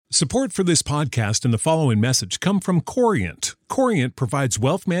Support for this podcast and the following message come from Corient. Corient provides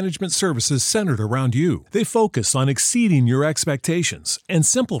wealth management services centered around you. They focus on exceeding your expectations and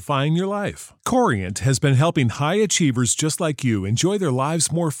simplifying your life. Corient has been helping high achievers just like you enjoy their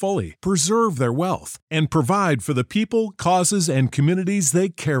lives more fully, preserve their wealth, and provide for the people, causes, and communities they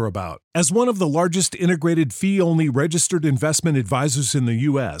care about. As one of the largest integrated fee-only registered investment advisors in the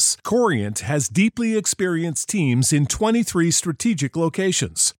U.S., Corient has deeply experienced teams in 23 strategic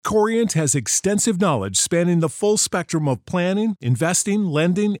locations. Corient has extensive knowledge spanning the full spectrum of planning, investing,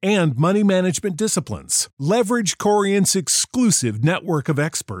 lending, and money management disciplines. Leverage Corient's exclusive network of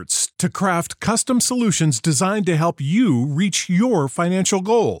experts to craft custom solutions designed to help you reach your financial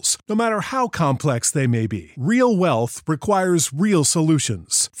goals, no matter how complex they may be. Real wealth requires real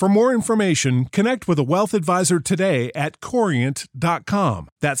solutions. For more information, connect with a wealth advisor today at Corient.com.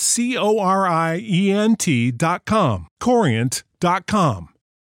 That's Corient.com. Corient.com.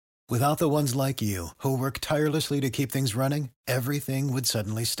 Without the ones like you, who work tirelessly to keep things running, everything would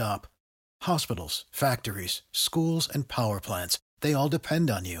suddenly stop. Hospitals, factories, schools, and power plants, they all depend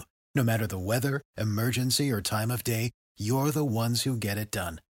on you. No matter the weather, emergency, or time of day, you're the ones who get it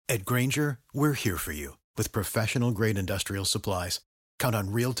done. At Grainger, we're here for you with professional-grade industrial supplies. Count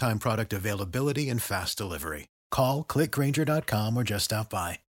on real-time product availability and fast delivery. Call, click Grainger.com, or just stop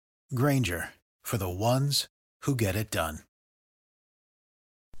by. Grainger, for the ones who get it done.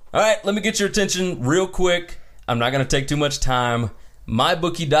 All right, let me get your attention real quick. I'm not going to take too much time.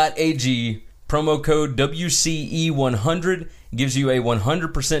 MyBookie.ag, promo code WCE100 gives you a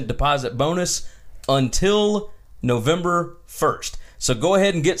 100% deposit bonus until November 1st. So go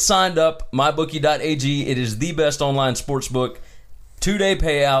ahead and get signed up, MyBookie.ag. It is the best online sportsbook. 2-day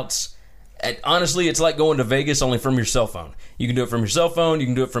payouts. Honestly, it's like going to Vegas only from your cell phone. You can do it from your cell phone. You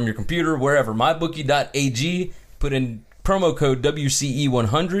can do it from your computer, wherever. MyBookie.ag. Put in promo code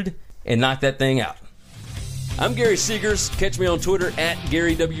WCE100 and knock that thing out. I'm Gary Seegers. Catch me on Twitter at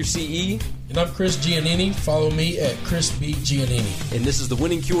GaryWCE. And I'm Chris Giannini. Follow me at Chris B. Giannini. And this is the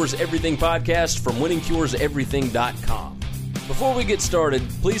Winning Cures Everything podcast from winningcureseverything.com. Before we get started,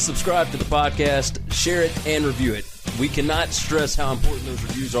 please subscribe to the podcast, share it, and review it. We cannot stress how important those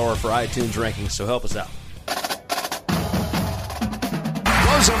reviews are for iTunes rankings, so help us out.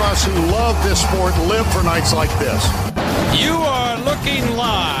 Those of us who love this sport live for nights like this. You are looking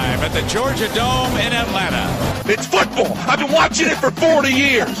live at the Georgia Dome in Atlanta. It's football. I've been watching it for 40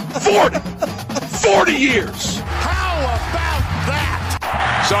 years. 40 years. How about that?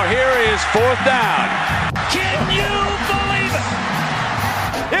 So here is fourth down. Can you believe it?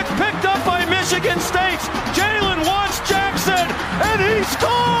 It's picked up by Michigan State's Jalen Watts Jackson, and he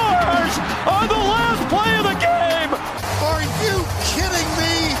scores on the last play of the game. Are you kidding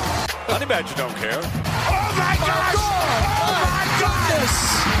me? Honey Badger don't care. Oh my gosh! Oh my goodness!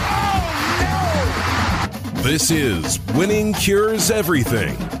 Oh no! This is Winning Cures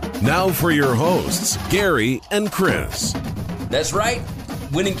Everything. Now for your hosts, Gary and Chris. That's right.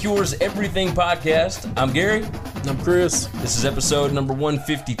 Winning Cures Everything podcast. I'm Gary. I'm Chris. This is episode number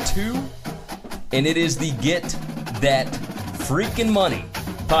 152, and it is the Get That Freaking Money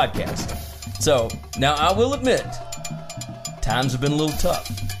podcast. So, now I will admit, times have been a little tough.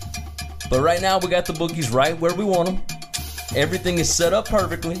 But right now, we got the bookies right where we want them. Everything is set up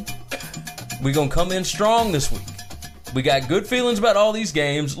perfectly. We're going to come in strong this week. We got good feelings about all these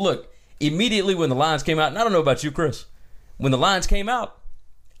games. Look, immediately when the lines came out, and I don't know about you, Chris, when the lines came out,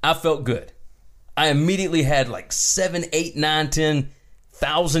 I felt good. I immediately had like 7, 8, 9,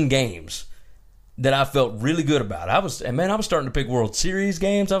 10,000 games that I felt really good about. I was starting to pick World Series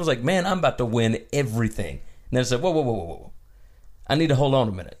games. I was like, man, I'm about to win everything. And then I said, whoa. I need to hold on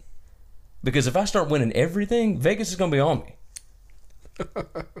a minute. Because if I start winning everything, Vegas is going to be on me.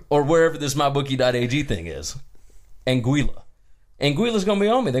 Or wherever this MyBookie.ag thing is. Anguilla. Anguilla's going to be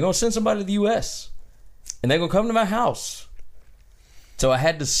on me. They're going to send somebody to the U.S. And they're going to come to my house. So I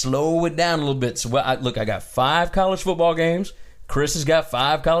had to slow it down a little bit. So I got 5 college football games. Chris has got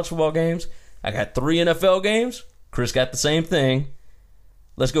 5 college football games. I got 3 NFL games. Chris got the same thing.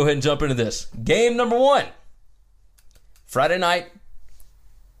 Let's go ahead and jump into this. Game number 1. Friday night.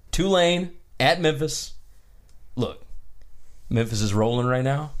 Tulane at Memphis. Look, Memphis is rolling right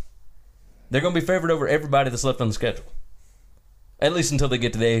now. They're going to be favored over everybody that's left on the schedule. At least until they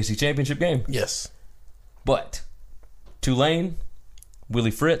get to the AAC championship game. Yes. But Tulane, Willie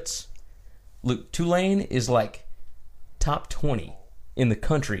Fritz. Look, Tulane is like top 20 in the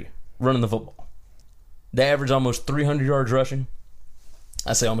country running the football. They average almost 300 yards rushing.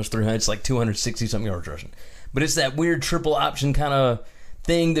 I say almost 300. It's like 260-something yards rushing. But it's that weird triple option kind of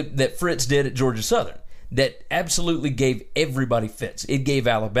thing that Fritz did at Georgia Southern. that absolutely gave everybody fits. It gave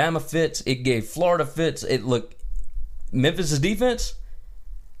Alabama fits. It gave Florida fits. Memphis' defense,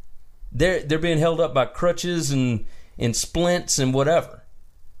 they're being held up by crutches and splints and whatever.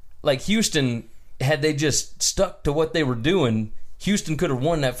 Like Houston, had they just stuck to what they were doing, Houston could have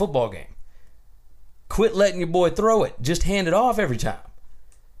won that football game. Quit letting your boy throw it. Just hand it off every time.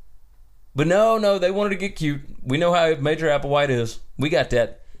 But no, they wanted to get cute. We know how Major Applewhite is. We got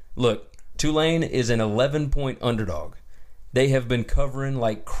that. Look, Tulane is an 11-point underdog. They have been covering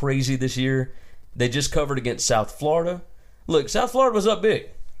like crazy this year. They just covered against South Florida. Look, South Florida was up big.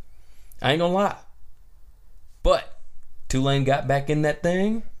 I ain't gonna lie. But Tulane got back in that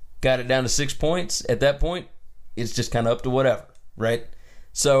thing, got it down to 6 points. At that point, it's just kind of up to whatever, right?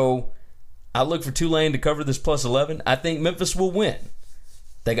 So I look for Tulane to cover this plus 11. I think Memphis will win.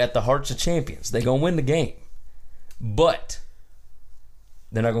 They got the hearts of champions. They're going to win the game. But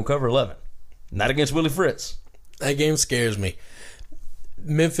they're not going to cover 11. Not against Willie Fritz. That game scares me.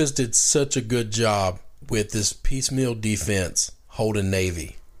 Memphis did such a good job with this piecemeal defense holding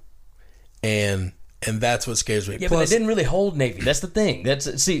Navy. And that's what scares me. Yeah, plus, but they didn't really hold Navy. That's the thing.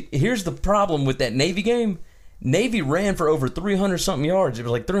 See, here's the problem with that Navy game. Navy ran for over 300-something yards. It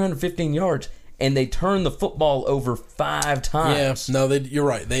was like 315 yards. And they turned the football over 5 times. Yeah, no, you're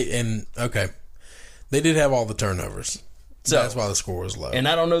right. They did have all the turnovers. So that's why the score was low. And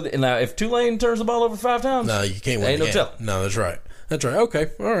I don't know. Now, if Tulane turns the ball over 5 times, no, you can't win. Ain't no telling. No, that's right. That's right.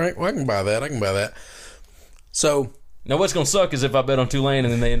 Okay, all right. Well, I can buy that. So now, what's going to suck is if I bet on Tulane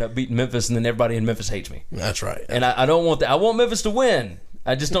and then they end up beating Memphis, and then everybody in Memphis hates me. That's right. And I don't want that. I want Memphis to win.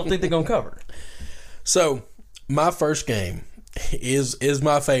 I just don't think they're going to cover. So my first game is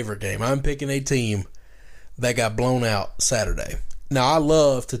my favorite game. I'm picking a team that got blown out Saturday. Now, I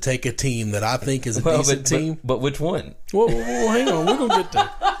love to take a team that I think is a decent team. But which one? Well, hang on. We're going to get there.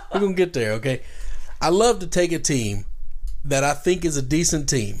 We're going to get there, okay? I love to take a team that I think is a decent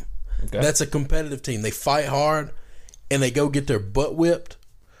team. Okay. That's a competitive team. They fight hard, and they go get their butt whipped.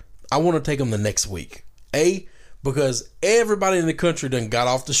 I want to take them the next week. Because everybody in the country done got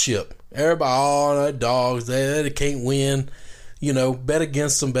off the ship. Everybody, they're dogs. They can't win. You know, bet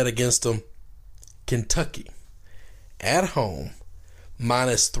against them. Kentucky, at home,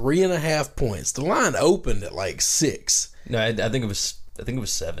 minus 3.5 points. The line opened at like 6. No, I think it was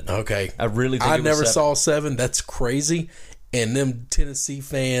 7. Okay, I really think I it was never 7. saw 7. That's crazy. And them Tennessee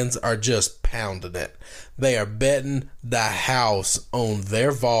fans are just pounding it. They are betting the house on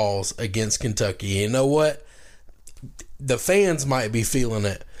their Vols against Kentucky. You know what? The fans might be feeling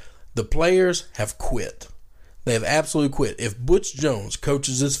it. The players have quit. They have absolutely quit. If Butch Jones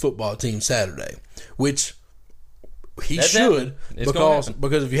coaches this football team Saturday, which he should,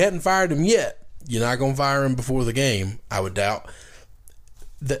 because if you hadn't fired him yet, you're not going to fire him before the game, I would doubt.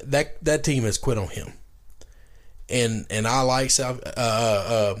 That team has quit on him. And I like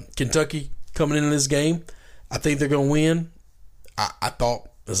Kentucky coming into this game. I think they're going to win. I thought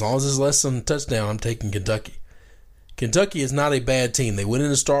as long as it's less than a touchdown, I'm taking Kentucky. Kentucky is not a bad team. They went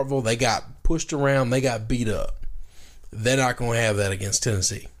into Starkville. They got pushed around. They got beat up. They're not going to have that against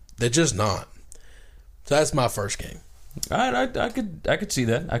Tennessee. They're just not. So that's my first game. All right, I could see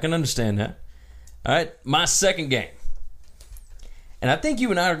that. I can understand that. All right, my second game. And I think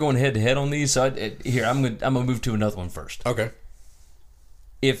you and I are going head-to-head on these. So I'm going to move to another one first. Okay.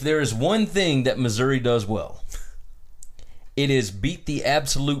 If there is one thing that Missouri does well, it is beat the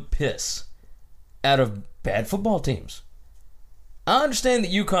absolute piss out of bad football teams. I understand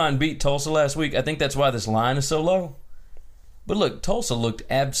that UConn beat Tulsa last week. I think that's why this line is so low. But look, Tulsa looked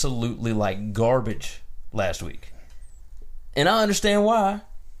absolutely like garbage last week. And I understand why.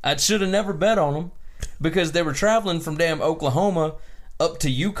 I should have never bet on them because they were traveling from damn Oklahoma up to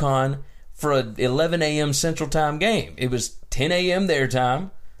UConn for an 11 a.m. Central Time game. It was 10 a.m. their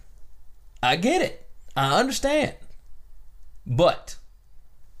time. I get it. I understand. But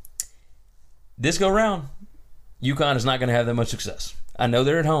this go round, UConn is not going to have that much success. I know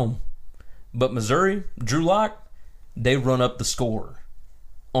they're at home. But Missouri, Drew Lock, they run up the score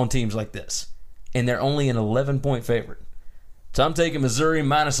on teams like this. And they're only an 11-point favorite. So I'm taking Missouri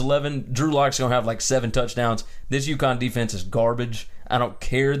minus 11. Drew Lock's going to have like 7 touchdowns. This UConn defense is garbage. I don't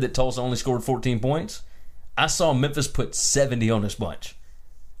care that Tulsa only scored 14 points. I saw Memphis put 70 on this bunch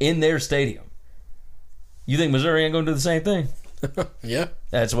in their stadium. You think Missouri ain't going to do the same thing? Yeah.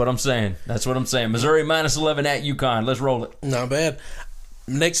 That's what I'm saying. Missouri minus 11 at UConn. Let's roll it. Not bad.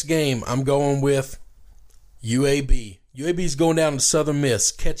 Next game, I'm going with UAB. UAB's going down to Southern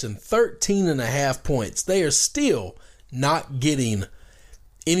Miss, catching 13.5 points. They are still not getting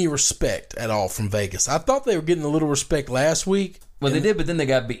any respect at all from Vegas. I thought they were getting a little respect last week. Well, they did, but then they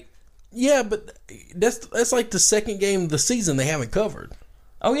got beat. Yeah, but that's like the second game of the season they haven't covered.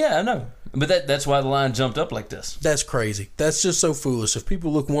 Oh, yeah, I know. But that's why the line jumped up like this. That's crazy. That's just so foolish. If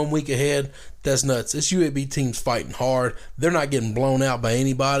people look 1 week ahead, that's nuts. This UAB team's fighting hard. They're not getting blown out by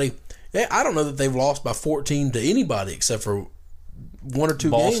anybody. I don't know that they've lost by 14 to anybody except for one or two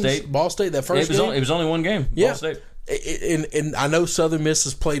games. Ball State, that first game. It was only one game. Yeah. Ball State. And I know Southern Miss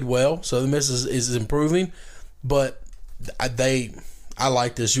has played well. Southern Miss is improving. But I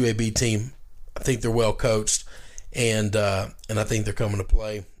like this UAB team. I think they're well coached. And I think they're coming to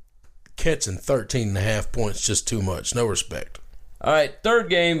play. Catching 13.5 points, just too much. No respect. All right, third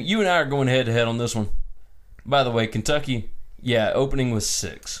game. You and I are going head-to-head on this one. By the way, Kentucky, opening was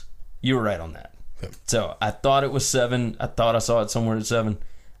 6. You were right on that. Okay. So I thought it was 7. I thought I saw it somewhere at 7.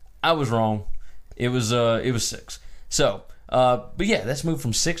 I was wrong. It was 6. So, but yeah, that's moved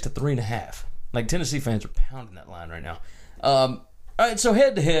from 6 to 3.5. Like, Tennessee fans are pounding that line right now. All right, so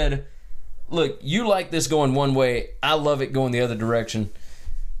head-to-head. Look, you like this going one way. I love it going the other direction.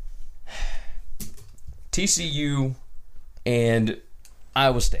 TCU and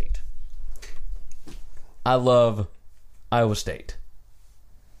Iowa State. I love Iowa State.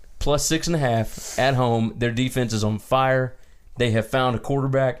 Plus 6.5 at home. Their defense is on fire. They have found a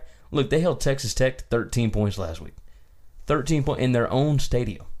quarterback. Look, they held Texas Tech to 13 points last week. 13 points in their own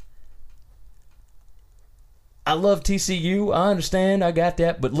stadium. I love TCU. I understand. I got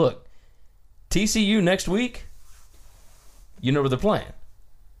that. But look, TCU next week, you know where they're playing.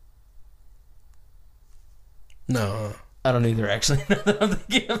 No. I don't either, actually. I'm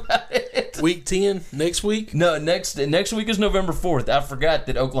thinking about it. Week 10, next week? No, next week is November 4th. I forgot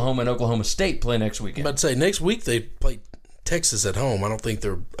that Oklahoma and Oklahoma State play next weekend. I'm about to say, next week they play Texas at home. I don't think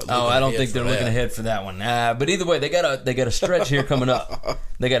they're looking ahead for that one. But either way, they got a stretch here coming up.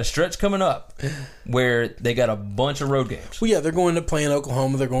 They got a stretch coming up where they got a bunch of road games. Well, yeah, they're going to play in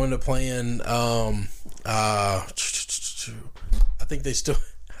Oklahoma. They're going to play in I think they still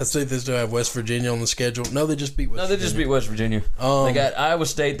have West Virginia on the schedule. No, they just beat West Virginia. No, they just beat West Virginia. They got Iowa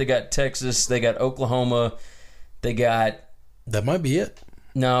State. They got Texas. They got Oklahoma. They got... That might be it.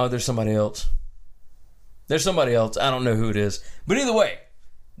 No, there's somebody else. I don't know who it is. But either way,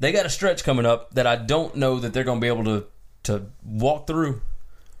 they got a stretch coming up that I don't know that they're going to be able to walk through.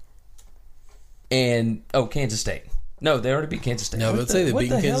 And, Kansas State. No, they already beat Kansas State. No, let's say they beat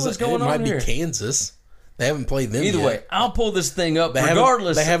Kansas. Hell is going it might on be here? Kansas. They haven't played them Either yet. way, I'll pull this thing up. They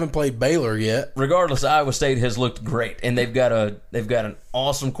haven't played Baylor yet. Regardless, Iowa State has looked great, and they've got an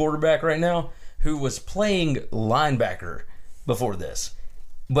awesome quarterback right now who was playing linebacker before this.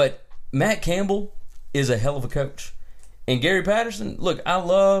 But Matt Campbell is a hell of a coach. And Gary Patterson, look, I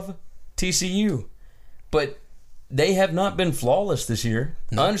love TCU, but they have not been flawless this year.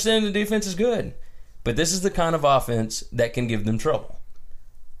 No. I understand the defense is good, but this is the kind of offense that can give them trouble.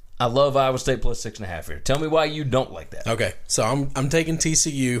 I love Iowa State plus 6.5 here. Tell me why you don't like that. Okay, so I'm taking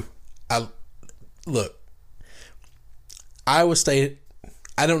TCU. Look, Iowa State,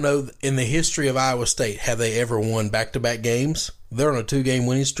 I don't know, in the history of Iowa State, have they ever won back-to-back games? They're on a 2-game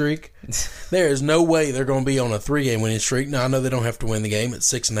winning streak. There is no way they're going to be on a 3-game winning streak. Now, I know they don't have to win the game at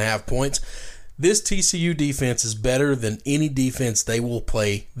 6.5 points. This TCU defense is better than any defense they will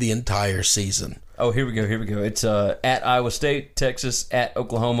play the entire season. Oh, here we go. It's at Iowa State, Texas, at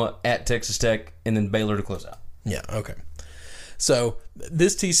Oklahoma, at Texas Tech, and then Baylor to close out. Yeah, okay. So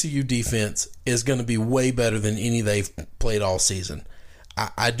this TCU defense is going to be way better than any they've played all season.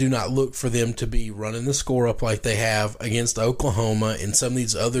 I do not look for them to be running the score up like they have against Oklahoma and some of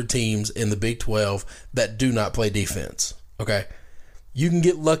these other teams in the Big 12 that do not play defense. Okay? You can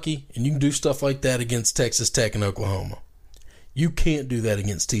get lucky and you can do stuff like that against Texas Tech and Oklahoma. You can't do that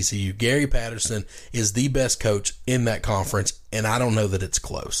against TCU. Gary Patterson is the best coach in that conference, and I don't know that it's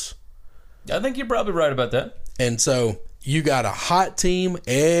close. I think you're probably right about that. And so you got a hot team.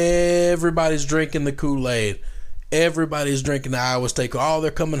 Everybody's drinking the Kool-Aid. Everybody's drinking the Iowa State. Oh,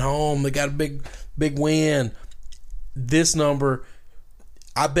 they're coming home. They got a big win. This number,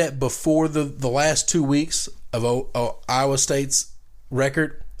 I bet before the last 2 weeks of Iowa State's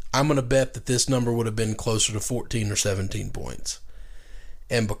record, I'm going to bet that this number would have been closer to 14 or 17 points.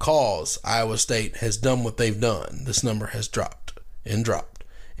 And because Iowa State has done what they've done, this number has dropped and dropped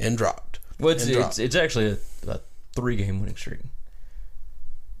and dropped. Well, it's actually a 3-game winning streak.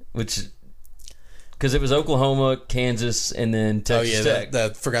 Which, because it was Oklahoma, Kansas, and then Texas Tech. I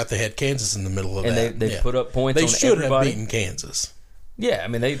forgot they had Kansas in the middle of that. And they put up points on everybody. They should have beaten Kansas. Yeah, I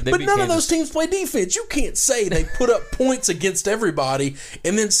mean, they but beat none Kansas. of those teams play defense. You can't say they put up points against everybody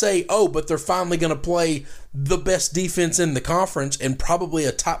and then say, but they're finally going to play the best defense in the conference and probably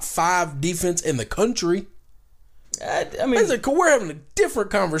a top 5 defense in the country. I mean, we're having a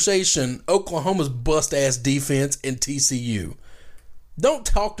different conversation. Oklahoma's bust-ass defense and TCU. Don't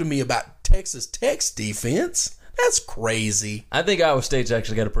talk to me about Texas Tech's defense. That's crazy. I think Iowa State's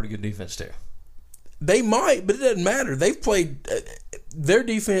actually got a pretty good defense, too. They might, but it doesn't matter. They've played their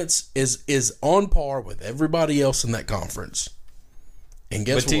defense is on par with everybody else in that conference. And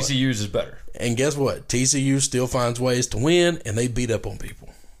guess what? But TCU's is better. And guess what? TCU still finds ways to win, and they beat up on people.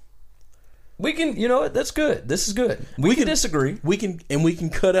 We can, you know what? That's good. This is good. We can disagree. We can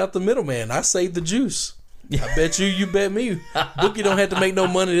cut out the middleman. I saved the juice. I bet you bet me. Bookie don't have to make no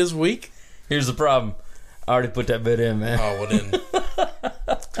money this week. Here's the problem. I already put that bet in, man. Oh, well then.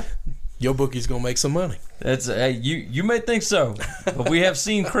 Your bookie's going to make some money. That's you may think so, but we have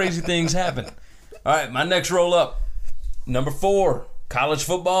seen crazy things happen. All right, my next roll up. Number 4, college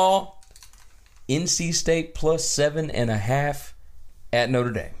football. NC State plus 7.5 at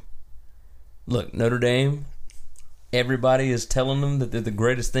Notre Dame. Look, Notre Dame, everybody is telling them that they're the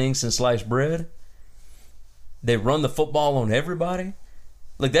greatest thing since sliced bread. They run the football on everybody.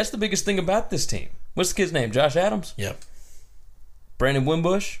 Look, that's the biggest thing about this team. What's the kid's name? Josh Adams? Yep. Brandon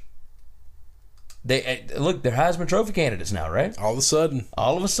Wimbush? They're Heisman Trophy candidates now, right? All of a sudden.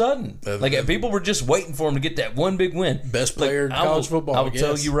 People were just waiting for him to get that one big win. Best player in college football, I will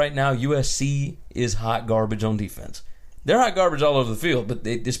tell you right now, USC is hot garbage on defense. They're hot garbage all over the field, but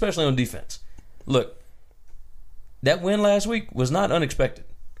especially on defense. Look, that win last week was not unexpected.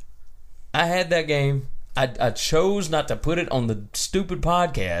 I had that game. I chose not to put it on the stupid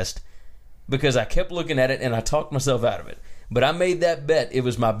podcast because I kept looking at it and I talked myself out of it. But I made that bet. It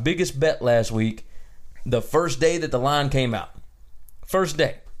was my biggest bet last week, the first day that the line came out. First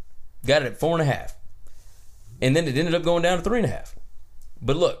day. Got it at 4.5. And then it ended up going down to 3.5.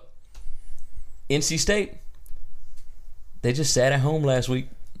 But look, NC State, they just sat at home last week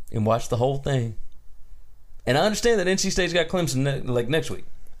and watched the whole thing. And I understand that NC State's got Clemson next week.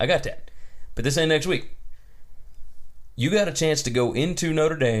 I got that. But this ain't next week. You got a chance to go into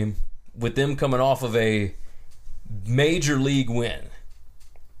Notre Dame with them coming off of a major league win.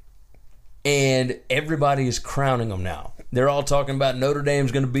 And everybody is crowning them now. They're all talking about Notre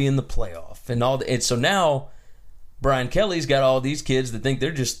Dame's going to be in the playoff. And so now Brian Kelly's got all these kids that think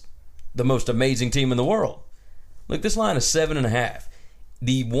they're just the most amazing team in the world. Look, this line is 7.5.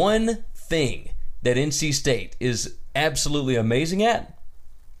 The one thing that NC State is absolutely amazing at,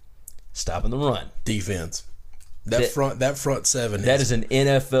 stopping the run. Defense. That front seven. That is an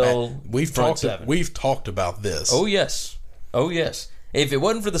NFL front seven. We've talked about this. Oh, yes. If it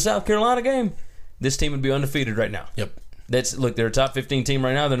wasn't for the South Carolina game, this team would be undefeated right now. Yep. They're a top 15 team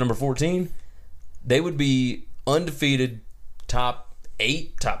right now. They're number 14. They would be undefeated, top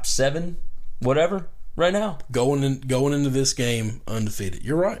 8, top 7, whatever, right now. Going into this game undefeated.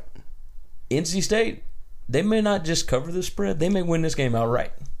 You're right. NC State, they may not just cover the spread. They may win this game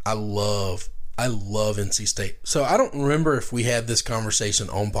outright. I love NC State. So I don't remember if we had this conversation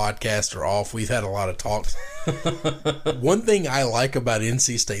on podcast or off. We've had a lot of talks. One thing I like about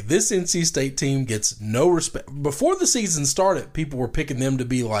NC State, this NC State team gets no respect. Before the season started, people were picking them to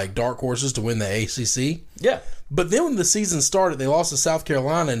be like dark horses to win the ACC. Yeah. But then when the season started, they lost to South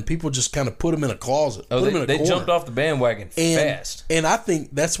Carolina, and people just kind of put them in a closet. They jumped off the bandwagon fast. And I think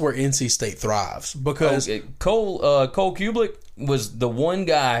that's where NC State thrives because Cole Kublik was the one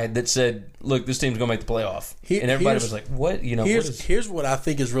guy that said, "Look, this team's going to make the playoff," and everybody was like, "What?" Here's what I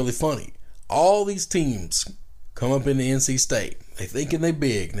think is really funny. All these teams come up into NC State. They thinking they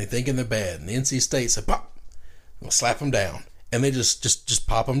big and they thinking they're bad, and NC State said, "Pop, we'll slap them down," and they just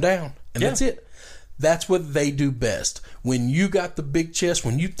pop them down, and that's it. That's what they do best. When you got the big chest,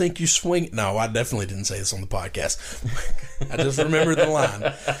 when you think you swing... No, I definitely didn't say this on the podcast. I just remembered the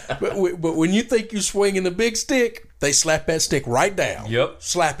line. But when you think you swinging the big stick, they slap that stick right down. Yep.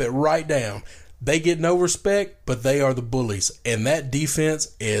 Slap it right down. They get no respect, but they are the bullies. And that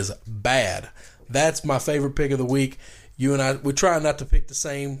defense is bad. That's my favorite pick of the week. You and I, we try not to pick the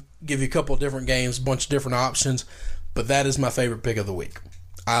same, give you a couple of different games, a bunch of different options, but that is my favorite pick of the week.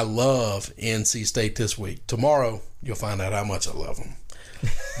 I love NC State this week. Tomorrow, you'll find out how much I love them.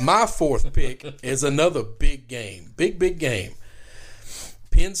 My fourth pick is another big game. Big game.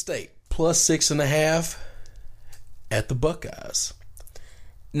 Penn State plus 6.5 at the Buckeyes.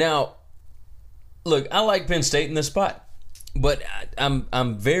 Now, look, I like Penn State in this spot, but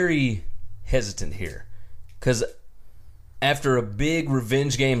I'm very hesitant here because after a big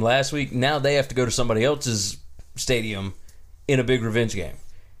revenge game last week, now they have to go to somebody else's stadium in a big revenge game.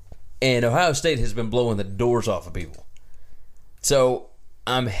 And Ohio State has been blowing the doors off of people. So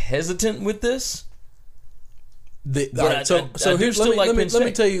I'm hesitant with this. Let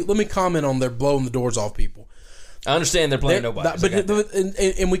me comment on their blowing the doors off people. I understand they're playing nobody.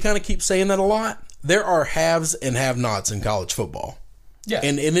 And we kind of keep saying that a lot. There are haves and have-nots in college football. Yeah.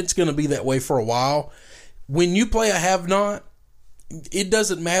 And it's going to be that way for a while. When you play a have-not, it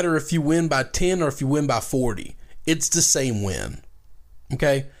doesn't matter if you win by 10 or if you win by 40. It's the same win.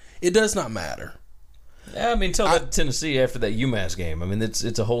 Okay? It does not matter. Yeah, I mean, tell that Tennessee after that UMass game. I mean,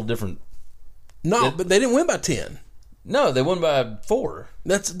 it's a whole different... No, but they didn't win by 10. No, they won by 4.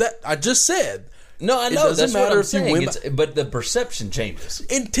 I just said. No, I know. It doesn't matter if you win but the perception changes.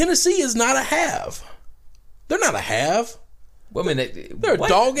 And Tennessee is not a have. They're not a have. Well, I mean, they're a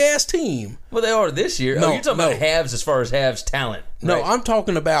dog-ass team. Well, they are this year. No, you're talking about halves as far as halves talent. No, right? I'm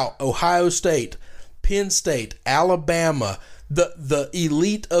talking about Ohio State, Penn State, Alabama, the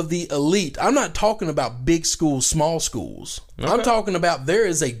elite of the elite. I'm not talking about big schools, small schools. Okay. I'm talking about there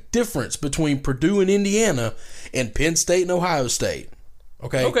is a difference between Purdue and Indiana and Penn State and Ohio State.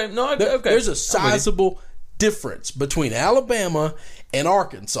 Okay? Okay. No, okay. There's a sizable difference between Alabama and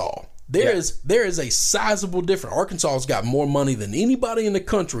Arkansas. There is a sizable difference. Arkansas's got more money than anybody in the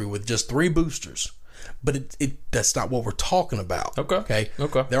country with just 3 boosters. But that's not what we're talking about. Okay.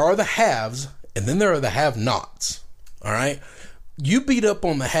 There are the haves, and then there are the have-nots. All right? You beat up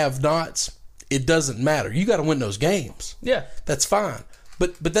on the have-nots, it doesn't matter. You got to win those games. Yeah. That's fine.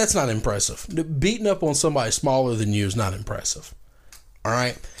 But that's not impressive. Beating up on somebody smaller than you is not impressive. All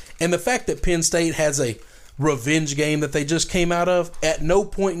right? And the fact that Penn State has a revenge game that they just came out of, at no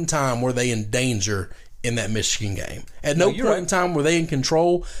point in time were they in danger in that Michigan game. At no point in time were they in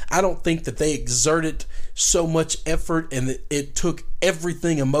control. I don't think that they exerted so much effort and that it took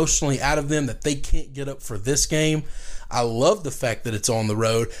everything emotionally out of them that they can't get up for this game. I love the fact that it's on the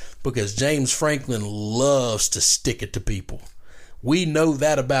road because James Franklin loves to stick it to people. We know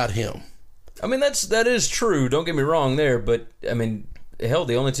that about him. I mean, that is true. Don't get me wrong there, but I mean, hell,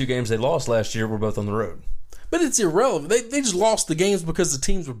 the only 2 games they lost last year were both on the road. But it's irrelevant. They just lost the games because the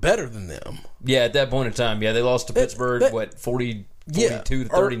teams were better than them. Yeah, at that point in time, yeah, they lost to Pittsburgh, 42 to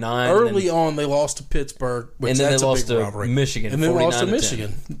 39. Early on, they lost to Pittsburgh, and then they lost to Michigan. And then lost to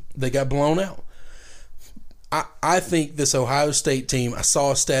Michigan. They got blown out. I think this Ohio State team, I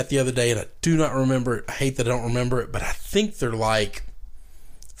saw a stat the other day, and I do not remember it. I hate that I don't remember it, but I think they're like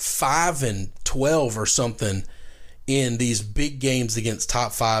 5-12 or something in these big games against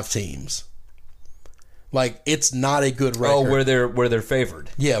top 5 teams. Like, it's not a good record. Oh, where they're favored.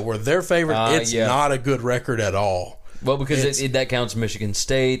 Yeah, where they're favored, it's not a good record at all. Well, because that counts Michigan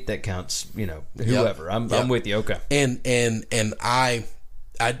State, that counts, whoever. Yep. I'm with you. Okay. And I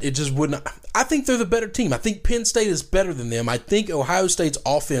it just wouldn't. I think they're the better team. I think Penn State is better than them. I think Ohio State's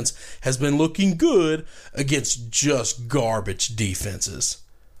offense has been looking good against just garbage defenses.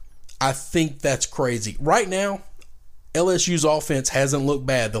 I think that's crazy. Right now, LSU's offense hasn't looked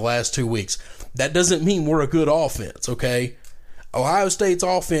bad the last 2 weeks. That doesn't mean we're a good offense, okay? Ohio State's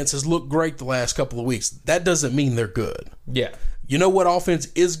offense has looked great the last couple of weeks. That doesn't mean they're good. Yeah. You know what offense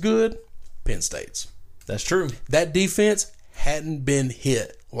is good? Penn State's. That's true. That defense hadn't been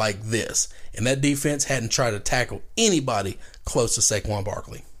hit like this, and that defense hadn't tried to tackle anybody close to Saquon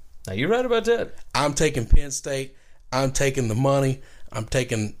Barkley. Now, you're right about that. I'm taking Penn State. I'm taking the money. I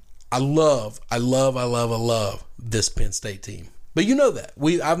love this Penn State team. But you know that.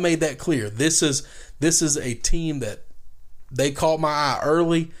 I've made that clear. This is a team that they caught my eye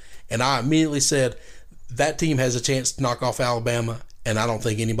early, and I immediately said that team has a chance to knock off Alabama, and I don't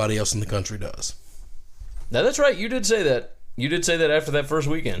think anybody else in the country does. Now, that's right. You did say that. You did say that after that first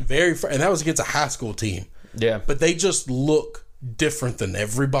weekend. And that was against a high school team. Yeah. But they just look different than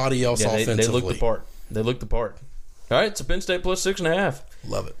everybody else offensively. They look the part. They look the part. All right, so Penn State plus 6.5.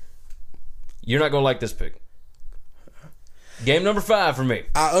 Love it. You're not going to like this pick. Game number 5 for me.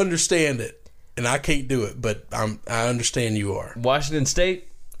 I understand it, and I can't do it, but I understand you are. Washington State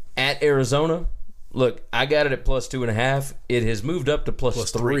at Arizona. Look, I got it at plus 2.5. It has moved up to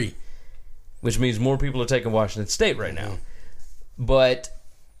plus 3, which means more people are taking Washington State right now. But,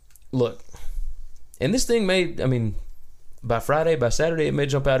 look, and this thing by Friday, by Saturday, it may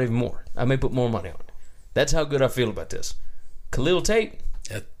jump out even more. I may put more money on it. That's how good I feel about this. Khalil Tate.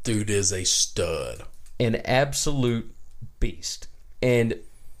 That dude is a stud. An absolute beast. And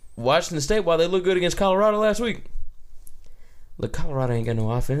Washington State, while they look good against Colorado last week, look, Colorado ain't got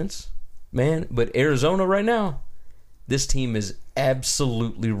no offense, man. But Arizona right now, this team is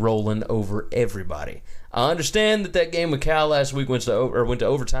absolutely rolling over everybody. I understand that game with Cal last week went to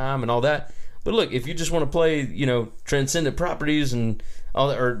overtime and all that. But look, if you just want to play, transcendent properties and all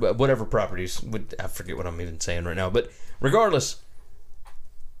that, or whatever properties, I forget what I'm even saying right now. But regardless,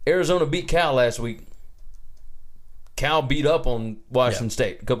 Arizona beat Cal last week. Cal beat up on Washington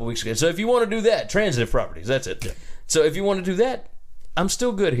State a couple weeks ago. So if you want to do that, transitive properties, that's it. Yeah. So if you want to do that, I'm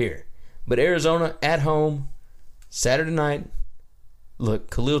still good here. But Arizona at home, Saturday night, look,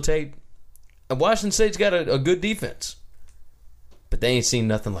 Khalil Tate, Washington State's got a good defense. But they ain't seen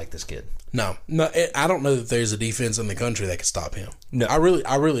nothing like this kid. No, I don't know that there's a defense in the country that can stop him. No, I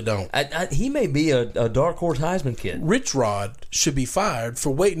really don't. He may be a dark horse Heisman kid. Rich Rod should be fired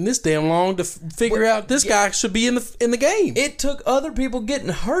for waiting this damn long to figure out this guy should be in the game. It took other people getting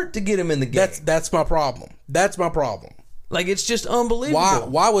hurt to get him in the game. That's my problem. That's my problem. Like, it's just unbelievable.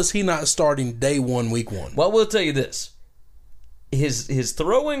 Why was he not starting day one, week one? Well, we'll tell you this: his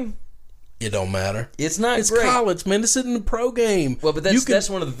throwing. It don't matter. It's not It's great. college, man. This isn't a pro game. Well, but that's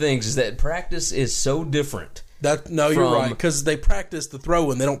one of the things is that practice is so different. You're right, because they practice the throw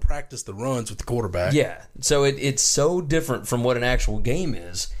and they don't practice the runs with the quarterback. Yeah, so it's so different from what an actual game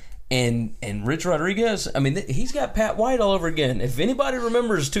is. And Rich Rodriguez, I mean, he's got Pat White all over again. If anybody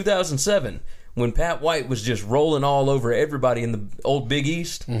remembers 2007, when Pat White was just rolling all over everybody in the old Big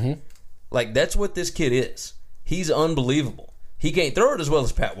East, like, that's what this kid is. He's unbelievable. He can't throw it as well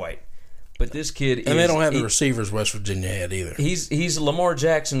as Pat White. But this kid and they don't have the receivers West Virginia had either. He's Lamar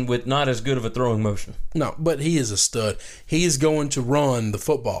Jackson with not as good of a throwing motion. No, but he is a stud. He's going to run the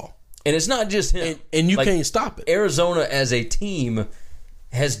football. And it's not just him. And you can't stop it. Arizona as a team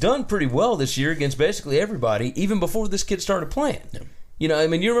has done pretty well this year against basically everybody, even before this kid started playing. Yeah. You know, I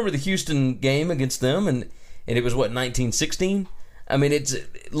mean, you remember the Houston game against them, and it was, 1916? I mean,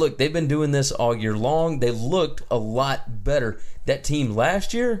 look, they've been doing this all year long. They looked a lot better. That team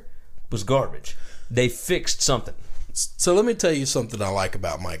last year was garbage. They fixed something. So let me tell you something I like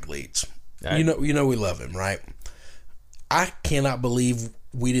about Mike Leach. Right. You know we love him, right? I cannot believe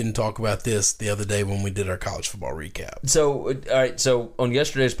we didn't talk about this the other day when we did our college football recap. So, all right, so on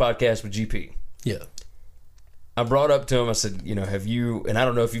yesterday's podcast with GP, I brought up to him, I said, have you, and I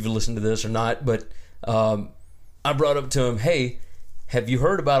don't know if you've listened to this or not, but I brought up to him, hey, have you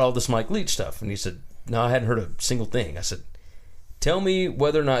heard about all this Mike Leach stuff? And he said, no, I hadn't heard a single thing. I said, tell me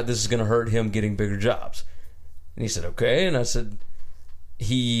whether or not this is going to hurt him getting bigger jobs. And he said, okay. And I said,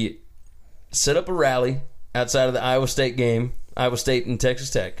 he set up a rally outside of the Iowa State game, Iowa State and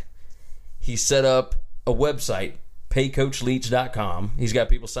Texas Tech. He set up a website, paycoachleach.com. He's got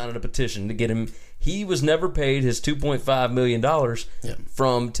people signing a petition to get him. He was never paid his $2.5 million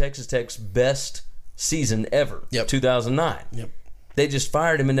from Texas Tech's best season ever, 2009. Yep. They just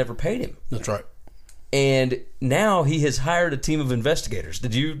fired him and never paid him. That's right. And now he has hired a team of investigators.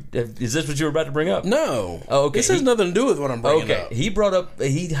 Is this what you were about to bring up? No. Oh, okay. This has nothing to do with what I'm bringing up.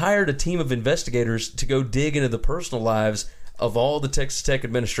 He hired a team of investigators to go dig into the personal lives of all the Texas Tech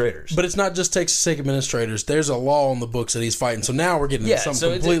administrators. But it's not just Texas Tech administrators. There's a law on the books that he's fighting. So now we're getting into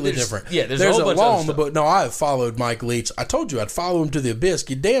something completely different. Yeah, there's a bunch law of on the book. No, I have followed Mike Leach. I told you I'd follow him to the abyss.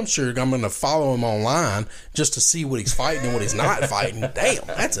 You damn sure I'm going to follow him online just to see what he's fighting and what he's not fighting. Damn,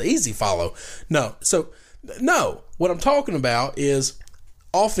 that's an easy follow. No, what I'm talking about is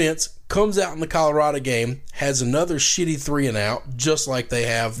offense comes out in the Colorado game, has another shitty 3-and-out, just like they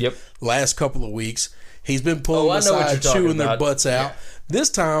have last couple of weeks. He's been pulling aside, chewing their butts out. Yeah. This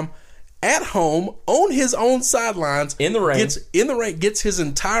time, at home, on his own sidelines, in the rain, gets his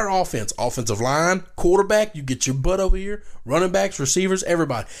entire offense, offensive line, quarterback. You get your butt over here, running backs, receivers,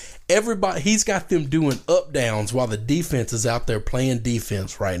 everybody. He's got them doing up downs while the defense is out there playing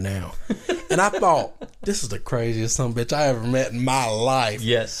defense right now. And I thought, this is the craziest son of a bitch I ever met in my life.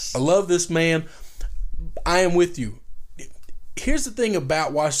 Yes, I love this man. I am with you. Here's the thing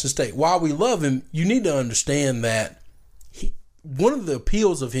about Washington State. While we love him, you need to understand that one of the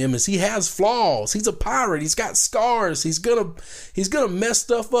appeals of him is he has flaws. He's a pirate. He's got scars. He's gonna mess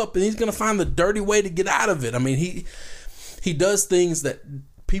stuff up, and he's gonna find the dirty way to get out of it. I mean, he does things that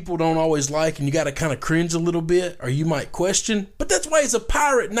people don't always like, and you got to kind of cringe a little bit, or you might question. But that's why he's a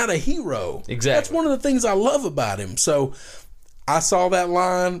pirate, not a hero. Exactly. That's one of the things I love about him. So I saw that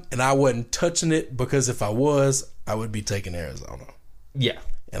line, and I wasn't touching it because if I was, I would be taking Arizona. Yeah.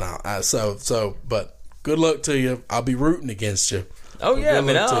 And but good luck to you. I'll be rooting against you. Oh, yeah. I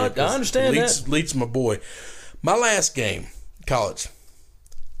mean, I understand that. Leach's my boy. My last game, college,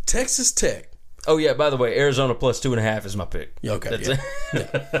 Texas Tech. Oh, yeah. By the way, Arizona plus 2.5 is my pick. Okay.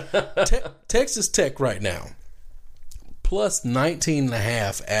 Texas Tech right now, plus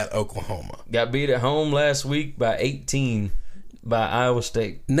 19.5 at Oklahoma. Got beat at home last week by 18 by Iowa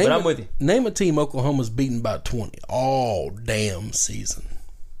State. I'm with you. Name a team Oklahoma's beaten by 20 all damn season.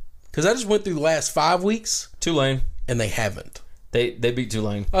 Because I just went through the last 5 weeks. Tulane. And they haven't. They beat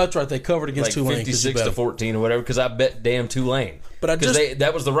Tulane. Oh, that's right. They covered against Tulane. 56-14 or whatever, because I bet damn Tulane. But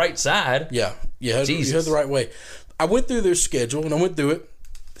that was the right side. Yeah. You heard the right way. I went through their schedule, and I went through it.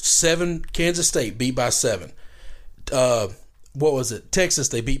 7, Kansas State beat by 7. What was it? Texas,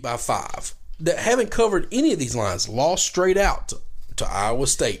 they beat by 5. That haven't covered any of these lines. Lost straight out to Iowa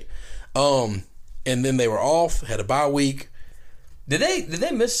State. And then they were off, had a bye week. Did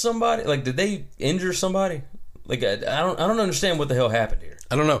they miss somebody? Like, did they injure somebody? Like, I don't understand what the hell happened here.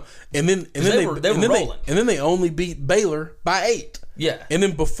 I don't know. And then they were rolling. And then they only beat Baylor by 8. Yeah. And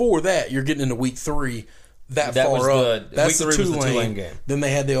then before that, you're getting into week 3. That far up. That's week 3 the was the Tulane game. Then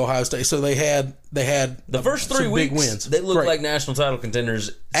they had the Ohio State. So they had the first 3 weeks. Big wins. They looked like national title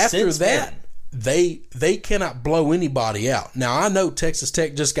contenders. After since that, then. they cannot blow anybody out. Now I know Texas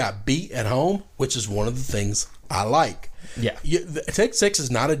Tech just got beat at home, which is one of the things I like. Yeah. Texas Tech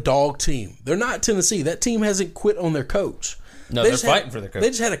is not a dog team. They're not Tennessee. That team hasn't quit on their coach. No, they're fighting for their coach. They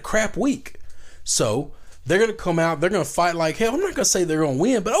just had a crap week. So they're going to come out. They're going to fight like hell. I'm not going to say they're going to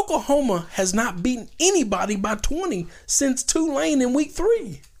win, but Oklahoma has not beaten anybody by 20 since Tulane in week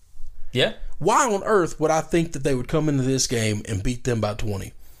 3. Yeah. Why on earth would I think that they would come into this game and beat them by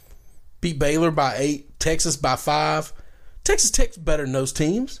 20? Beat Baylor by 8, Texas by 5. Texas Tech's better than those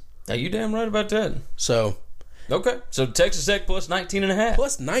teams. Are you damn right about that? So, okay. So Texas Tech plus 19.5.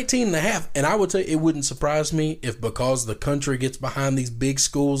 Plus 19.5. And I would say it wouldn't surprise me if, because the country gets behind these big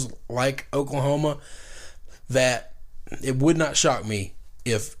schools like Oklahoma, that it would not shock me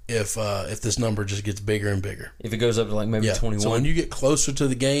if this number just gets bigger and bigger. If it goes up to like maybe 21. So when you get closer to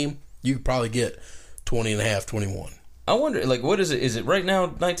the game, you could probably get 20.5, 21. I wonder, like, what is it? Is it right now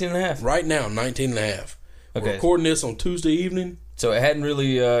 19.5? Right now, 19.5. Okay. We're recording this on Tuesday evening. So it hadn't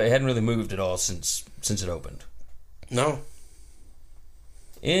really moved at all since it opened. No.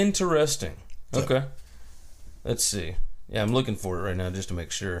 Interesting. Okay. Let's see. Yeah, I'm looking for it right now just to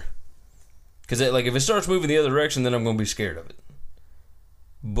make sure. Because like if it starts moving the other direction, then I'm going to be scared of it.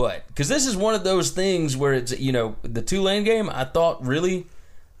 But because this is one of those things where it's, the Tulane game, I thought really,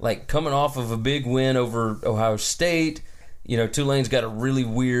 like, coming off of a big win over Ohio State, Tulane's got a really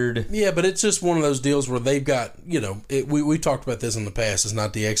weird... Yeah, but it's just one of those deals where they've got, we talked about this in the past. It's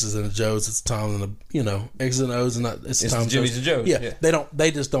not the X's and the Joes, it's the Tom and the, X's and O's, and it's the Tom the Jimmys and Joes. Yeah,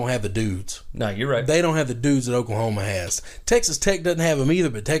 they just don't have the dudes. No, you're right. They don't have the dudes that Oklahoma has. Texas Tech doesn't have them either,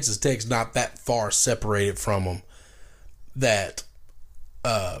 but Texas Tech's not that far separated from them that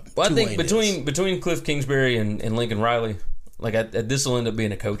I think between Cliff Kingsbury and Lincoln Riley, like this will end up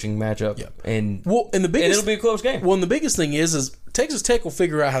being a coaching matchup, and it'll be a close game. Well, and the biggest thing is Texas Tech will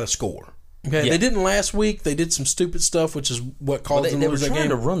figure out how to score. Okay, They didn't last week. They did some stupid stuff, which is what caused them to lose that game. They were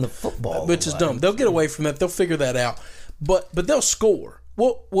trying to run the football, which is dumb. They'll get away from that. They'll figure that out, but they'll score.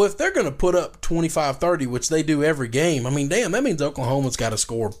 Well, if they're going to put up 25-30, which they do every game, I mean, damn, that means Oklahoma's got to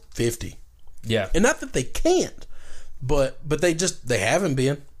score 50. Yeah, and not that they can't, but they haven't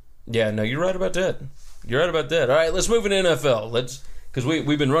been. Yeah, no, you're right about that. You're right about that. All right, let's move into NFL. Because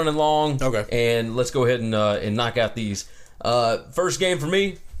we've been running long. Okay. And let's go ahead and knock out these. First game for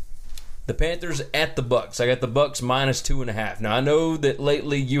me, the Panthers at the Bucs. I got the Bucs minus 2.5. Now I know that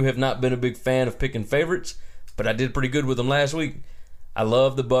lately you have not been a big fan of picking favorites, but I did pretty good with them last week. I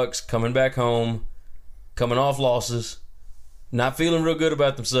love the Bucs coming back home, coming off losses, not feeling real good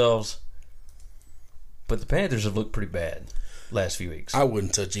about themselves. But the Panthers have looked pretty bad last few weeks. I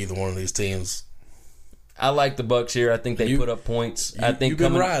wouldn't touch either one of these teams. I like the Bucs here. I think they put up points. I think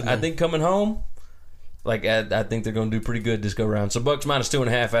coming home, like I think they're going to do pretty good this go round. So Bucs minus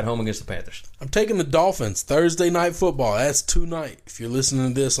 2.5 at home against the Panthers. I'm taking the Dolphins. Thursday night football. That's tonight. If you're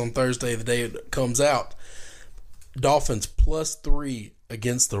listening to this on Thursday, the day it comes out, Dolphins plus 3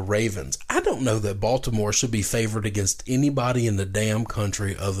 against the Ravens. I don't know that Baltimore should be favored against anybody in the damn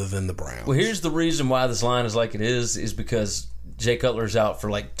country other than the Browns. Well, here's the reason why this line is like it is because Jay Cutler's out for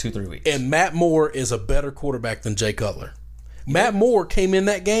like 2-3 weeks. And Matt Moore is a better quarterback than Jay Cutler. Matt Moore came in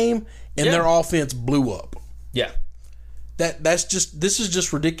that game and their offense blew up. Yeah. This is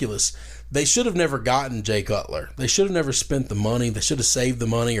just ridiculous. They should have never gotten Jay Cutler. They should have never spent the money. They should have saved the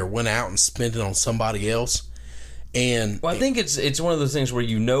money or went out and spent it on somebody else. I think it's one of those things where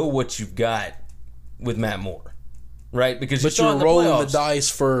you know what you've got with Matt Moore, right? Because you're rolling the dice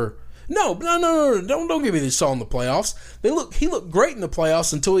for no. Don't give me this all in the playoffs. He looked great in the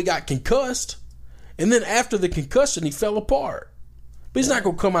playoffs until he got concussed, and then after the concussion, he fell apart. But he's not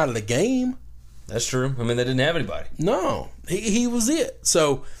going to come out of the game. That's true. I mean, they didn't have anybody. No, he was it.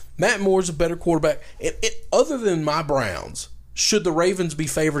 So Matt Moore's a better quarterback. Other than my Browns. Should the Ravens be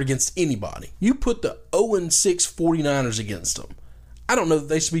favored against anybody? You put the 0-6 49ers against them. I don't know that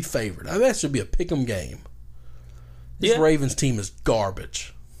they should be favored. That should be a pick'em game. This Ravens team is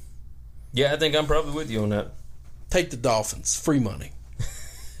garbage. Yeah, I think I'm probably with you on that. Take the Dolphins. Free money.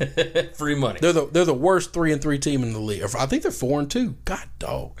 Free money. They're the worst 3-3 team in the league. I think they're 4-2. God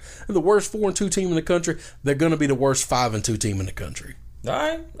dog. They're the worst 4-2 team in the country. They're going to be the worst 5-2 team in the country. All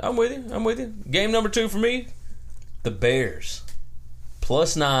right, I'm with you. Game number 2 for me, the Bears.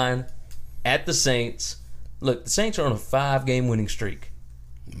 +9 at the Saints. Look, the Saints are on a 5-game winning streak.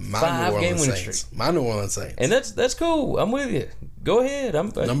 My New Orleans Saints. And that's cool. I'm with you. Go ahead. I'm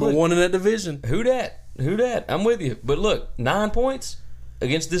number 1 in that division. Who dat? I'm with you. But look, 9 points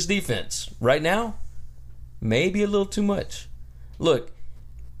against this defense right now, maybe a little too much. Look,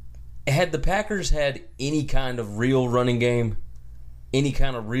 had the Packers had any kind of real running game, any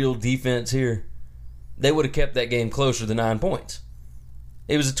kind of real defense here, they would have kept that game closer than 9 points.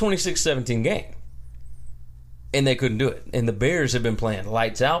 It was a 26-17 game. And they couldn't do it. And the Bears have been playing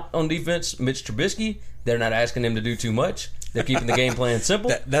lights out on defense. Mitch Trubisky, they're not asking him to do too much. They're keeping the game plan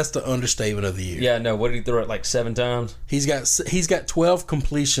simple. That's the understatement of the year. Yeah, no. What did he throw it like 7 times? He's got 12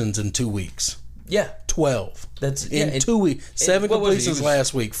 completions in 2 weeks. Yeah, 12. That's in 2 weeks. 7 completions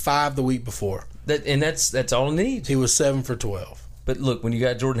last week. 5 the week before. That's all he needs. He was 7 for 12. But look, when you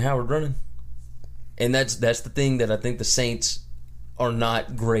got Jordan Howard running, and that's the thing that I think the Saints are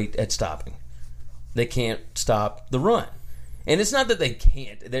not great at stopping. They can't stop the run. And it's not that they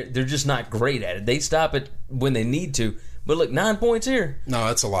can't. They're just not great at it. They stop it when they need to. But look, 9 points here. No,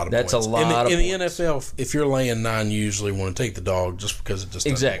 that's a lot of points. That's a lot of points. In the NFL, if you're laying 9, you usually want to take the dog just because it just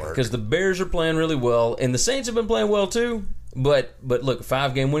doesn't exactly, work. because the Bears are playing really well, and the Saints have been playing well too. But look, a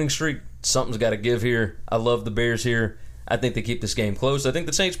 5-game winning streak, something's got to give here. I love the Bears here. I think they keep this game close. I think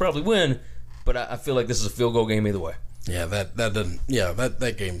the Saints probably win, but I feel like this is a field goal game either way. Yeah, that doesn't. Yeah,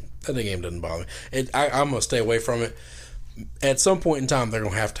 that game doesn't bother me. I'm gonna stay away from it. At some point in time, they're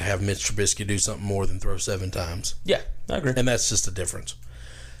gonna have to have Mitch Trubisky do something more than throw 7 times. Yeah, I agree. And that's just the difference.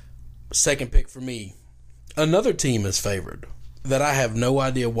 Second pick for me, another team is favored that I have no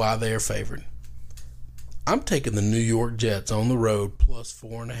idea why they are favored. I'm taking the New York Jets on the road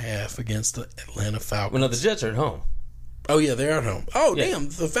 +4.5 against the Atlanta Falcons. Well, no, the Jets are at home. Oh yeah, they're at home. Oh yeah. Damn,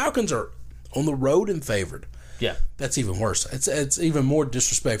 the Falcons are on the road and favored. Yeah, that's even worse. It's even more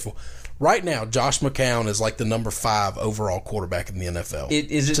disrespectful. Right now, Josh McCown is like the number 5 overall quarterback in the NFL.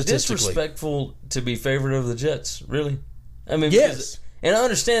 Is it disrespectful to be favored over the Jets? Really? I mean, yes. And I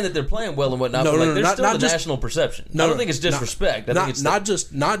understand that they're playing well and whatnot, but there's still the national perception. I don't think it's disrespect. I think it's not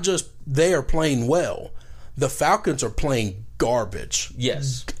just they are playing well. The Falcons are playing garbage.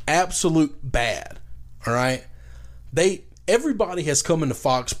 Yes, absolute bad. All right, everybody has come into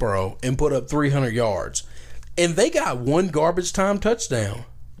Foxborough and put up 300 yards. And they got 1 garbage time touchdown.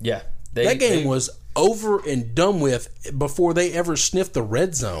 Yeah. That game was over and done with before they ever sniffed the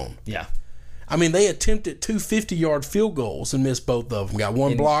red zone. Yeah. I mean, they attempted 2 50-yard field goals and missed both of them. Got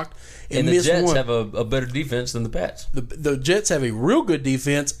 1 blocked and the missed Jets 1. have a better defense than the Pats. The Jets have a real good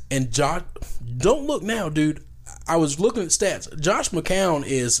defense. And Josh, don't look now, dude. I was looking at stats. Josh McCown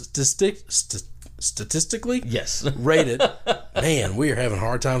is statistically rated. Man, we are having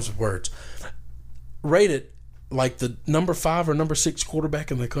hard times with words. Rated like the number 5 or number 6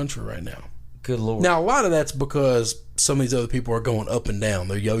 quarterback in the country right now. Good Lord. Now, a lot of that's because some of these other people are going up and down.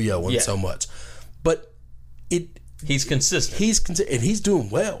 They're yo-yoing so much. But he's consistent. And he's doing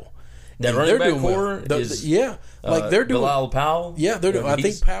well. That running back core is... Yeah. Like they're doing... Bilal Powell. Yeah, they're doing... I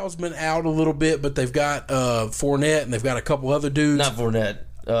think Powell's been out a little bit, but they've got Fournette, and they've got a couple other dudes. Not Fournette.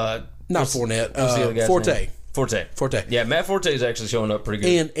 Not Fournette. Forte. Yeah, Matt Forte is actually showing up pretty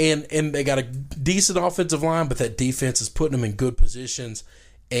good. And they got a decent offensive line, but that defense is putting them in good positions,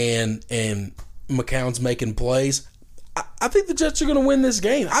 and McCown's making plays. I think the Jets are going to win this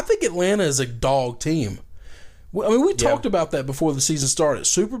game. I think Atlanta is a dog team. I mean, we talked about that before the season started.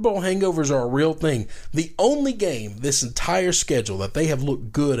 Super Bowl hangovers are a real thing. The only game this entire schedule that they have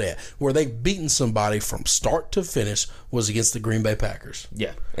looked good at, where they've beaten somebody from start to finish, was against the Green Bay Packers.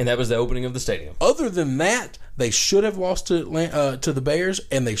 Yeah, and that was the opening of the stadium. Other than that, they should have lost to the Bears,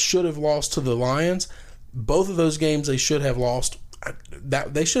 and they should have lost to the Lions. Both of those games they should have lost.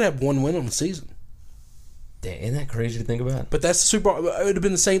 They should have 1 win on the season. Damn, isn't that crazy to think about? But that's the Super Bowl. It would have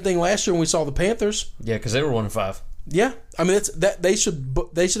been the same thing last year when we saw the Panthers. Yeah, because they were 1-5. Yeah, I mean they should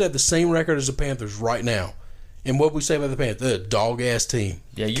have the same record as the Panthers right now. And what we say about the Panthers, they're a dog ass team.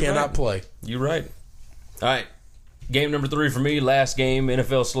 Yeah, you cannot play. You're right. All right, game number 3 for me. Last game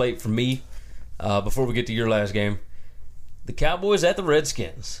NFL slate for me. Before we get to your last game, the Cowboys at the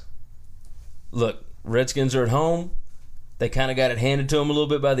Redskins. Look, Redskins are at home. They kind of got it handed to them a little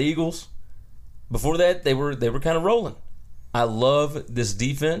bit by the Eagles. Before that, they were kind of rolling. I love this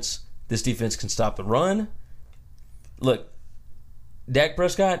defense. This defense can stop the run. Look, Dak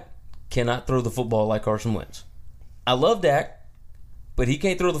Prescott cannot throw the football like Carson Wentz. I love Dak, but he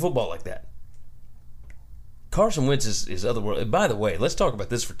can't throw the football like that. Carson Wentz is otherworldly. By the way, let's talk about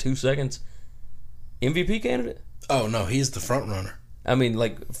this for 2 seconds. MVP candidate? Oh no, he's the front runner. I mean,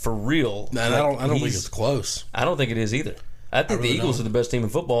 like, for real. Man, like, I don't think it's close. I don't think it is either. I think the Eagles are the best team in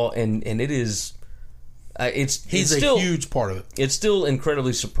football, and it is. He's a huge part of it. It's still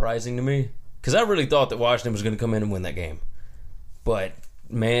incredibly surprising to me because I really thought that Washington was going to come in and win that game, but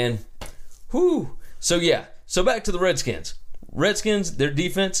man, whoo. So yeah. So back to the Redskins. Redskins, their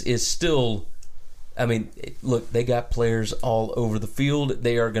defense is still. I mean, look, they got players all over the field.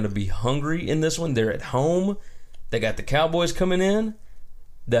 They are going to be hungry in this one. They're at home. They got the Cowboys coming in,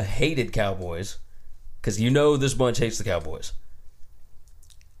 the hated Cowboys, because this bunch hates the Cowboys.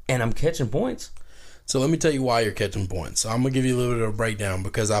 And I'm catching points. So let me tell you why you're catching points. So I'm going to give you a little bit of a breakdown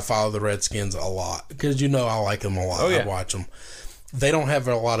because I follow the Redskins a lot. Because I like them a lot. Oh, yeah. I watch them. They don't have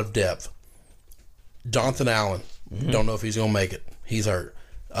a lot of depth. Jonathan Allen, don't know if he's going to make it. He's hurt.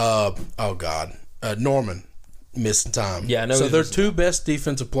 Norman, missing time. Yeah, I know. So their two best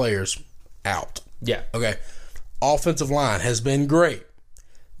defensive players out. Yeah. Okay. Offensive line has been great.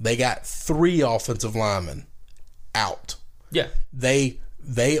 They got 3 offensive linemen out. Yeah. They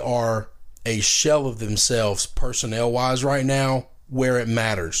are a shell of themselves personnel-wise right now where it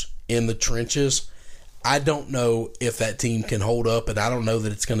matters, in the trenches. I don't know if that team can hold up, and I don't know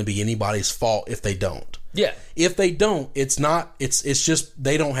that it's going to be anybody's fault if they don't. Yeah. If they don't, it's just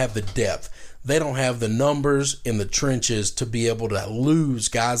they don't have the depth. They don't have the numbers in the trenches to be able to lose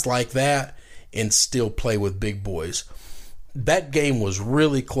guys like that and still play with big boys. That game was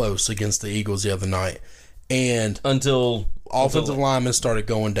really close against the Eagles the other night, and until offensive linemen started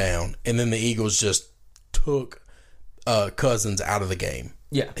going down, and then the Eagles just took Cousins out of the game.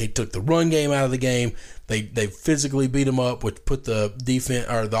 Yeah, they took the run game out of the game. They physically beat them up, which put the defense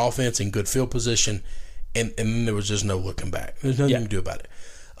or the offense in good field position, and then there was just no looking back. There's nothing you can do about it.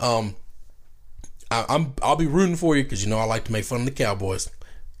 I'll be rooting for you because I like to make fun of the Cowboys,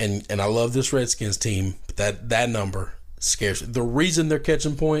 and I love this Redskins team. But that number scares me. The reason they're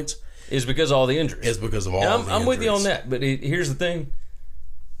catching points is because of all the injuries. Is because of all the injuries. I'm with you on that, but here's the thing.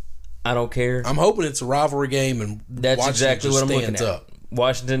 I don't care. I'm hoping it's a rivalry game, and that's Washington exactly what I'm looking at. Up.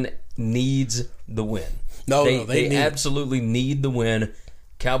 Washington needs the win. They absolutely need the win.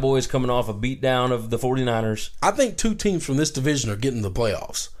 Cowboys coming off a beatdown of the 49ers. I think 2 teams from this division are getting the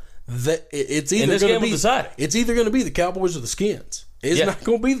playoffs. It's either going to be the Cowboys or the Skins. It's not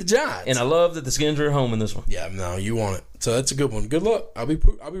going to be the Giants. And I love that the Skins are at home in this one. Yeah, no, you want it. So that's a good one. Good luck. I'll be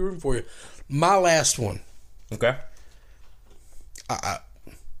rooting for you. My last one. Okay. I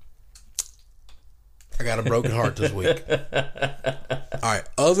got a broken heart this week. All right.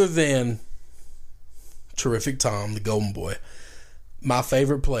 Other than Terrific Tom, the Golden Boy, my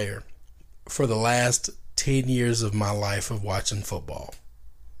favorite player for the last 10 years of my life of watching football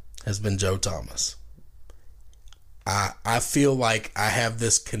has been Joe Thomas. I feel like I have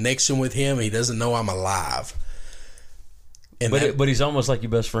this connection with him. He doesn't know I'm alive. But he's almost like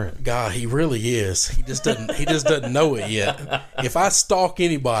your best friend. God, he really is. He just doesn't know it yet. If I stalk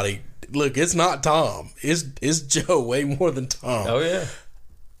anybody, look, it's not Tom. It's Joe way more than Tom. Oh yeah.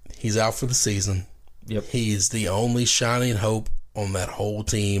 He's out for the season. Yep. He's the only shining hope on that whole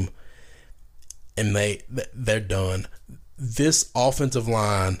team. And they're done. This offensive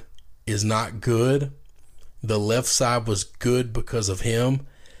line is not good. The left side was good because of him,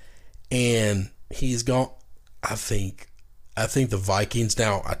 and he's gone. I think the Vikings.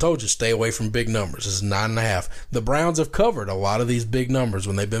 Now, I told you, stay away from big numbers. This is 9.5. The Browns have covered a lot of these big numbers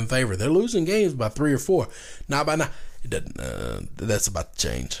when they've been favored. They're losing games by 3 or 4, not by 9. That's about to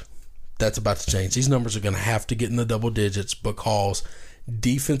change. That's about to change. These numbers are going to have to get in the double digits because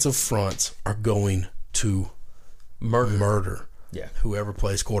defensive fronts are going to murder. Yeah. Whoever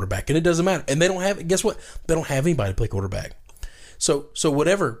plays quarterback. And it doesn't matter. And they don't have, guess what? They don't have anybody to play quarterback. So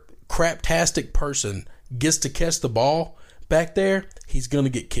whatever craptastic person gets to catch the ball back there, he's going to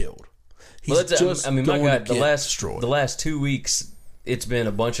get killed. He's my God, the last 2 weeks, it's been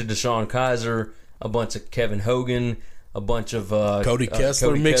a bunch of Deshaun Kaiser, a bunch of Kevin Hogan, a bunch of Cody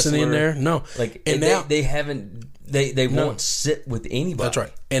Kessler mixing in there. No. Now they haven't. They won't sit with anybody. That's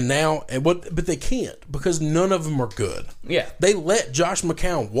right. And now, but they can't because none of them are good. Yeah. They let Josh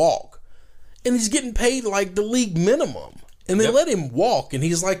McCown walk, and he's getting paid like the league minimum. And they let him walk, and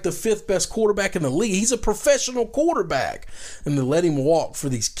he's like the 5th best quarterback in the league. He's a professional quarterback. And they let him walk for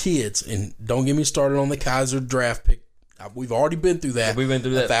these kids. And don't get me started on the Kaiser draft pick. We've already been through that. We've been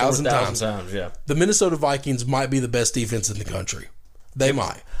through that 1,000 times. Yeah. The Minnesota Vikings might be the best defense in the country. They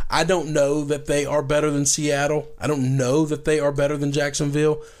might. I don't know that they are better than Seattle. I don't know that they are better than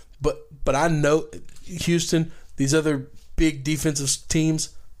Jacksonville. But I know Houston, these other big defensive teams,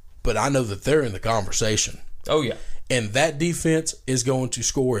 but I know that they're in the conversation. Oh, yeah. And that defense is going to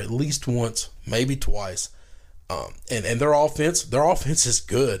score at least once, maybe twice. And their offense is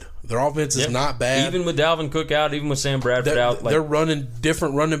good. Their offense is not bad. Even with Dalvin Cook out, even with Sam Bradford out. They're running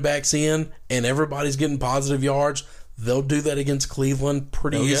different running backs in, and everybody's getting positive yards. They'll do that against Cleveland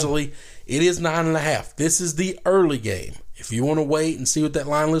pretty easily. It is 9.5. This is the early game. If you want to wait and see what that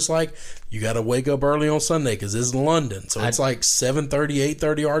line looks like, you got to wake up early on Sunday because it's London. So it's like 7:30,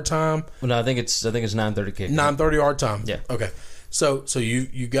 8:30 our time. Well, no, I think it's 9:30 kick. 9:30 our time. Yeah. Okay. So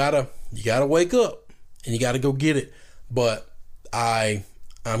you gotta wake up and you gotta go get it. But I'm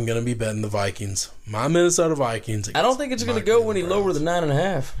gonna be betting the Vikings. My Minnesota Vikings. I don't think it's gonna go any lower than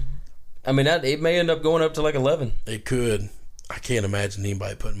 9.5. I mean, it may end up going up to like 11. It could. I can't imagine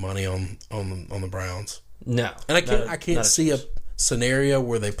anybody putting money on the Browns. No, and I can't see a scenario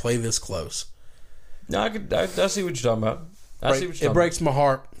where they play this close. No, I see what you're talking about. It breaks my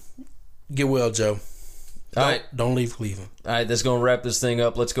heart. Get well, Joe. All right, don't leave Cleveland. All right, that's going to wrap this thing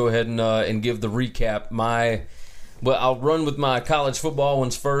up. Let's go ahead and give the recap. I'll run with my college football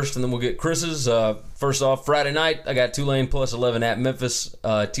ones first, and then we'll get Chris's. First off, Friday night, I got Tulane plus 11 at Memphis.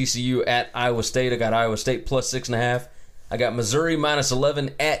 TCU at Iowa State. I got Iowa State plus 6.5. I got Missouri minus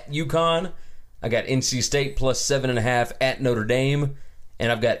 11 at UConn. I got NC State plus 7.5 at Notre Dame.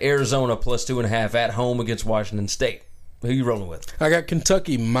 And I've got Arizona plus 2.5 at home against Washington State. Who are you rolling with? I got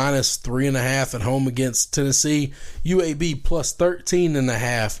Kentucky minus 3.5 at home against Tennessee. UAB plus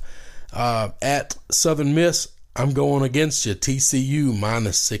 13.5 at Southern Miss. I'm going against you. TCU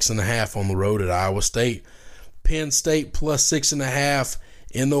minus 6.5 on the road at Iowa State. Penn State plus 6.5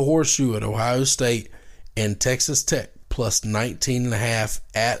 in the Horseshoe at Ohio State. And Texas Tech plus 19.5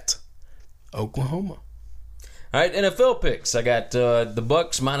 at Oklahoma. All right, NFL picks. I got the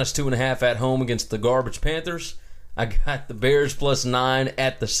Bucks minus 2.5 at home against the garbage Panthers. I got the Bears plus 9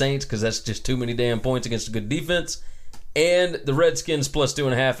 at the Saints because that's just too many damn points against a good defense. And the Redskins plus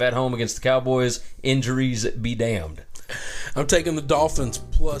 2.5 at home against the Cowboys. Injuries be damned. I'm taking the Dolphins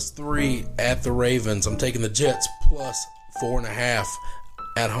plus 3 at the Ravens. I'm taking the Jets plus 4.5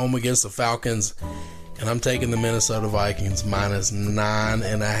 at home against the Falcons. And I'm taking the Minnesota Vikings minus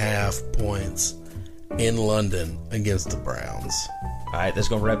 9.5 points in London against the Browns. All right, that's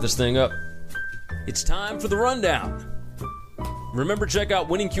going to wrap this thing up. It's time for the rundown. Remember, check out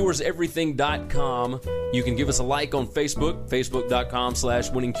winningcureseverything.com. You can give us a like on Facebook,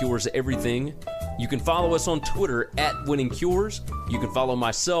 facebook.com/winningcureseverything. You can follow us on Twitter at winningcures. You can follow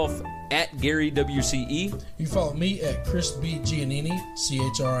myself at Gary WCE. You can follow me at Chris B. Giannini,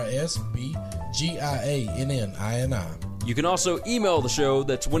 ChrisBGiannini. You can also email the show.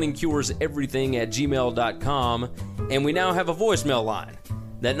 That's winningcureseverything@gmail.com. And we now have a voicemail line.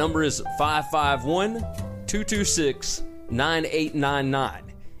 That number is 551-226-9899.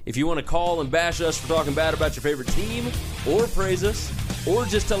 If you want to call and bash us for talking bad about your favorite team, or praise us, or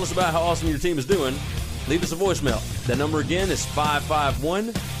just tell us about how awesome your team is doing, leave us a voicemail. That number again is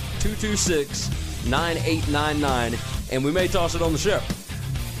 551-226-9899, and we may toss it on the show.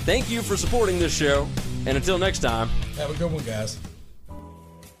 Thank you for supporting this show, and until next time, have a good one, guys.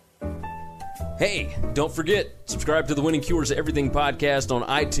 Hey, don't forget, subscribe to the Winning Cures Everything podcast on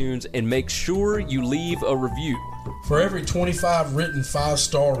iTunes and make sure you leave a review. For every 25 written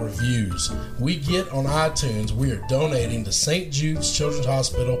 5-star reviews we get on iTunes, we are donating to St. Jude's Children's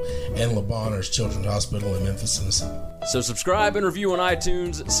Hospital and Le Bonheur Children's Hospital in Memphis, Tennessee. So subscribe and review on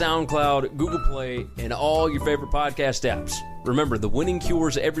iTunes, SoundCloud, Google Play, and all your favorite podcast apps. Remember, the Winning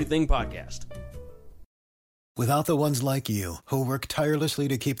Cures Everything podcast. Without the ones like you, who work tirelessly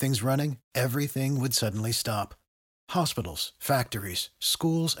to keep things running, everything would suddenly stop. Hospitals, factories,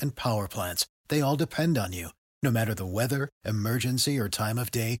 schools, and power plants, they all depend on you. No matter the weather, emergency, or time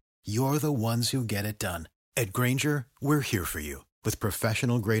of day, you're the ones who get it done. At Grainger, we're here for you with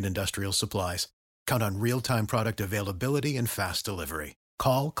professional-grade industrial supplies. Count on real-time product availability and fast delivery.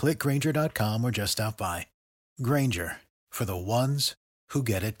 Call, click Grainger.com, or just stop by. Grainger, for the ones who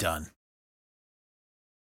get it done.